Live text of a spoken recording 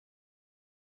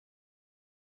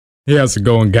Hey, how's it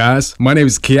going, guys? My name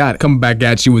is Ketamine, coming back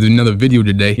at you with another video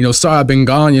today. Sorry I've been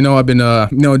gone, I've been,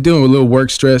 dealing with a little work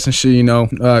stress and shit,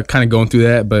 kind of going through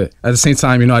that. But at the same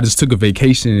time, I just took a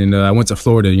vacation and I went to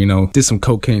Florida, did some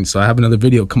cocaine. So I have another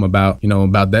video come about,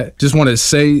 about that. Just wanted to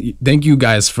say thank you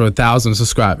guys for 1,000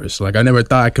 subscribers. Like, I never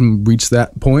thought I could reach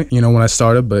that point, when I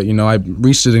started, but, I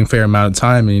reached it in a fair amount of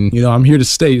time and, I'm here to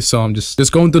stay. So I'm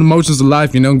just going through the motions of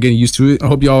life, getting used to it. I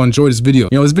hope y'all enjoy this video.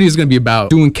 This video is going to be about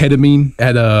doing ketamine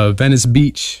at, Venice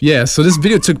Beach. Yeah, so this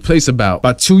video took place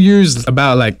about 2 years,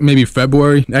 about like maybe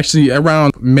February, actually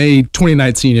around May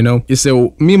 2019,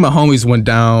 So me and my homies went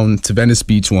down to Venice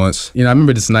Beach once. I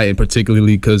remember this night in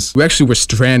particularly because we actually were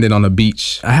stranded on the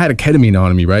beach. I had a ketamine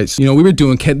on me, right? So, we were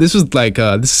doing this was like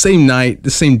the same night,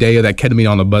 the same day of that ketamine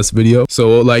on the bus video.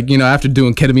 So like, after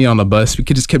doing ketamine on the bus, we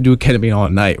just kept doing ketamine all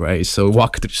night, right? So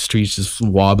walking through the streets, just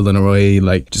wobbling away,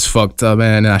 like just fucked up,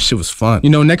 man. And that shit was fun.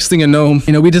 Next thing I know,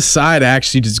 we decided to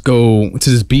actually just go to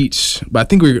this beach, but I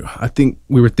think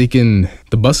we were thinking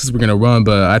the buses were gonna run,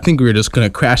 but I think we were just gonna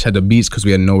crash at the beach because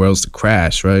we had nowhere else to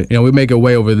crash, right? We make our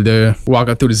way over there,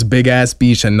 walking through this big ass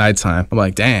beach at nighttime. I'm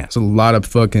like, damn, it's a lot of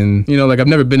fucking, like I've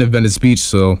never been to Venice Beach,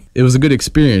 so it was a good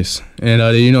experience. And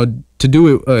to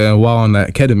do it while on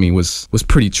that ketamine was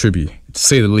pretty trippy, to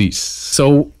say the least.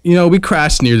 So we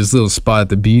crashed near this little spot at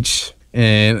the beach,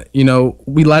 and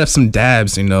we light up some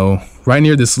dabs, right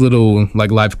near this little like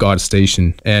lifeguard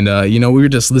station. And we were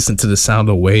just listening to the sound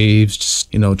of waves,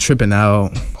 just tripping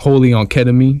out, wholly on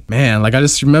ketamine. Man, like I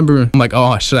just remember, I'm like,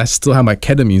 oh, should I still have my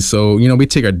ketamine? So we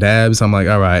take our dabs. I'm like,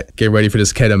 all right, get ready for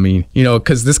this ketamine,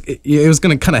 because it was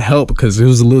gonna kind of help because it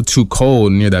was a little too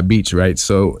cold near that beach, right?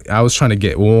 So I was trying to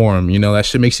get warm. That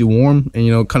shit makes you warm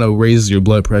and kind of raises your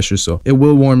blood pressure, so it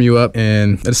will warm you up,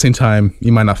 and at the same time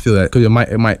you might not feel that because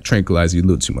it might tranquilize you a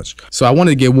little too much. So I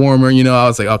wanted to get warmer. I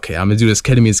was like, okay, I'm gonna do this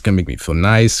ketamine. It's gonna make me feel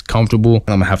nice, comfortable, and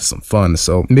I'm gonna have some fun.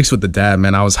 So mixed with the dab,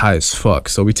 man, I was high as fuck.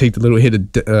 So we take the little hit of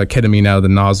ketamine out of the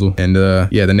nozzle and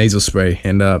yeah, the nasal spray,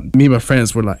 and me and my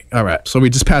friends were like, all right, so we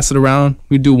just pass it around.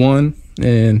 We do one,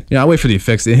 and I wait for the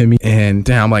effects to hit me, and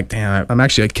damn, I'm like, damn, I'm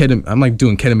actually I'm like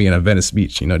doing ketamine at Venice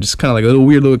Beach, just kind of like a little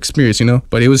weird little experience,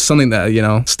 but it was something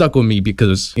that stuck with me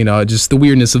because just the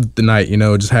weirdness of the night,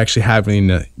 just actually having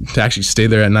to actually stay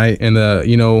there at night. And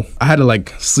I had to like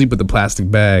sleep with the plastic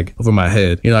bag over my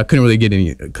head. I couldn't really get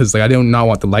any because like I did not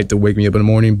want the light to wake me up in the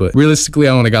morning, but realistically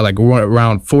I only got like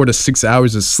around 4 to 6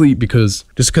 hours of sleep because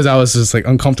I was just like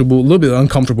uncomfortable, a little bit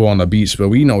uncomfortable on the beach, but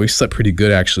we slept pretty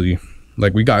good actually.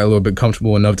 Like we got a little bit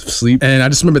comfortable enough to sleep. And I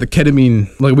just remember the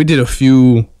ketamine, like we did a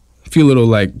few little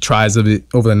like tries of it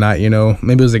over the night,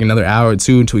 maybe it was like another hour or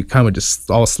two until we kind of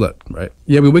just all slept, right?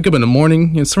 Yeah, we wake up in the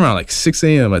morning, it's around like 6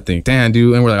 a.m. I think. Damn,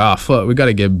 dude. And we're like, oh fuck, we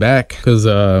gotta get back because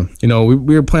we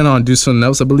were planning on doing something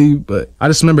else, I believe. But I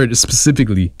just remember just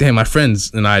specifically, damn, my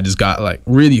friends and I just got like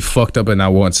really fucked up in that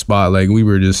one spot. Like we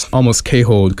were just almost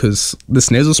K-holed because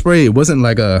this nasal spray, it wasn't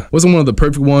one of the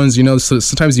perfect ones, so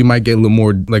sometimes you might get a little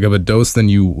more like of a dose than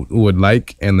you would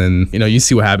like, and then you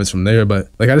see what happens from there. But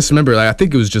like I just remember, like I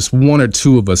think it was just 1 or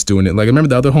 2 of us doing it. Like I remember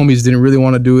the other homies didn't really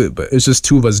want to do it, but it's just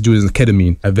 2 of us doing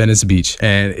ketamine at Venice Beach,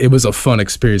 and it was a fun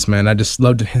experience, man. I just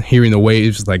loved hearing the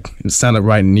waves, like it sounded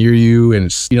right near you, and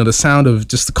it's, the sound of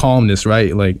just the calmness,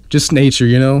 right? Like just nature,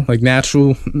 like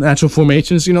natural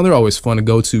formations, they're always fun to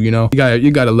go to.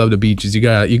 You gotta love the beaches. You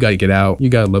gotta get out. You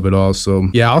gotta love it all. So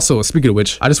yeah. Also, speaking of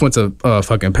which, I just went to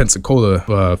fucking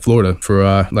Pensacola, Florida for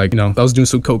I was doing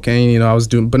some cocaine. I was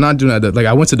doing, but not doing that. Like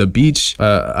I went to the beach.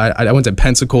 I went to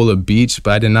Pensacola Beach,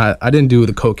 but I didn't do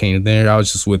the cocaine there. I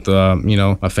was just with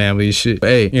my family and shit. But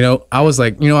hey, I was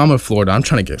like, I'm in Florida, I'm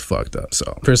trying to get fucked up.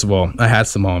 So first of all, I had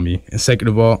some on me, and second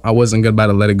of all, I wasn't about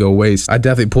to let it go waste. I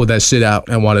definitely pulled that shit out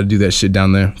and wanted to do that shit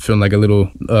down there, feeling like a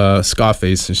little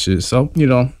Scarface and shit. So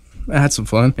I had some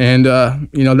fun, and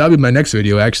that'll be my next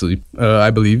video actually,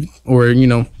 I believe, or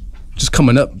just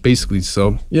coming up basically.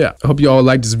 So yeah, I hope you all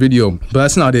liked this video, but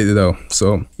that's not it though.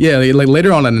 So yeah, like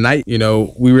later on in the night,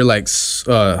 we were like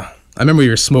I remember we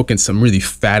were smoking some really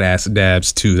fat ass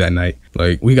dabs too that night.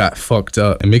 Like we got fucked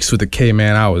up, and mixed with the K,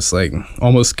 man, I was like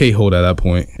almost K-hold at that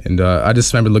point. And I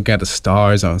just remember looking at the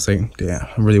stars, and I was like, damn,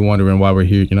 I'm really wondering why we're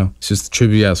here. It's just a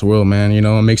trippy ass world, man.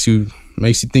 It makes you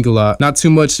think a lot. Not too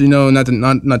much,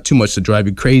 not too much to drive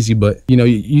you crazy, but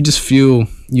you just feel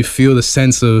you feel the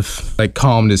sense of like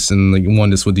calmness and like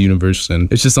oneness with the universe,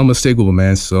 and it's just unmistakable,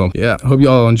 man. So yeah, I hope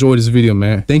y'all enjoyed this video,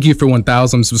 man. Thank you for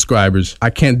 1,000 subscribers. I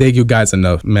can't thank you guys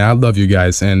enough, man. I love you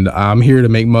guys, and I'm here to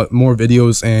make more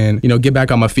videos and, you know, get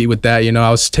back on my feet with that. You know,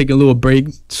 I was taking a little break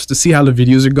just to see how the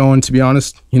videos are going, to be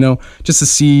honest, you know, just to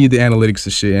see the analytics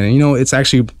and shit, and you know, it's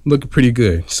actually looking pretty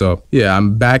good. So yeah,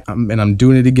 I'm back and I'm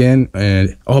doing it again,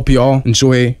 and I hope you all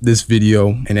enjoy this video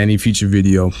and any future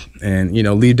video, and you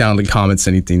know, leave down in the comments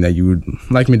anything that you would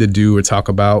like me to do or talk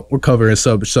about or cover as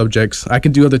subjects. I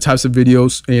could do other types of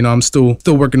videos, you know, I'm still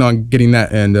working on getting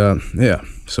that, and yeah,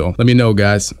 so let me know,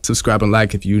 guys. Subscribe and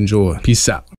like if you enjoy. Peace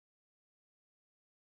out.